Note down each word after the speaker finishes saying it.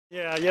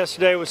Yeah,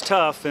 yesterday was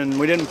tough and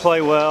we didn't play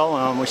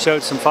well. We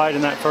showed some fight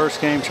in that first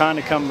game, trying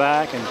to come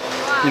back, and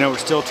we're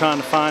still trying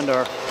to find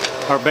our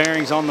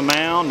bearings on the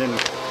mound. And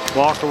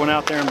Walker went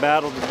out there and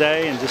battled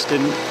today and just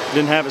didn't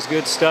have his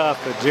good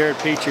stuff. But Jared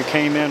Petrie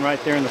came in right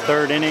there in the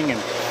third inning,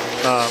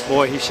 and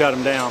boy, he shut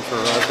him down for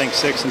I think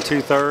 6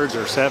 2/3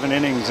 or 7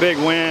 innings. Big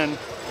win.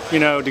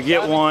 To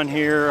get one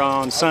here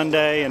on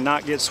Sunday and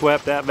not get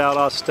swept at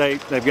Valdosta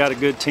State. They've got a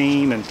good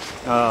team, and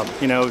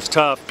it was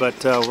tough,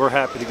 but we're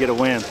happy to get a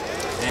win.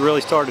 We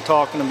really started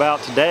talking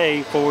about today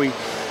before we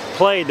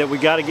played that we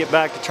got to get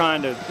back to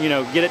trying to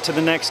get it to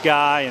the next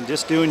guy and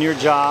just doing your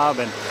job,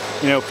 and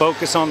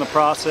focus on the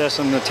process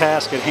and the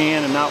task at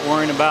hand and not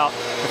worrying about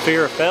the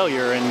fear of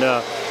failure.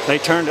 And they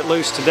turned it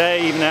loose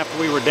today. Even after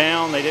we were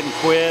down, they didn't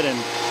quit, and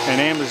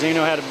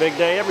Ambrosino had a big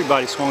day.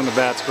 Everybody swung the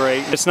bats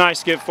great. It's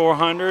nice to get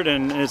 400,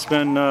 and it's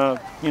been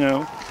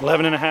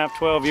 11 and a half,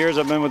 12 years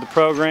I've been with the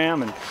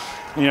program, and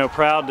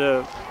proud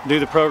to do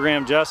the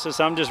program justice.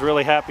 I'm just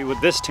really happy with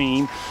this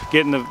team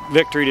getting the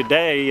victory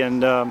today,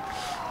 and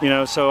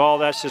so all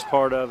that's just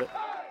part of it.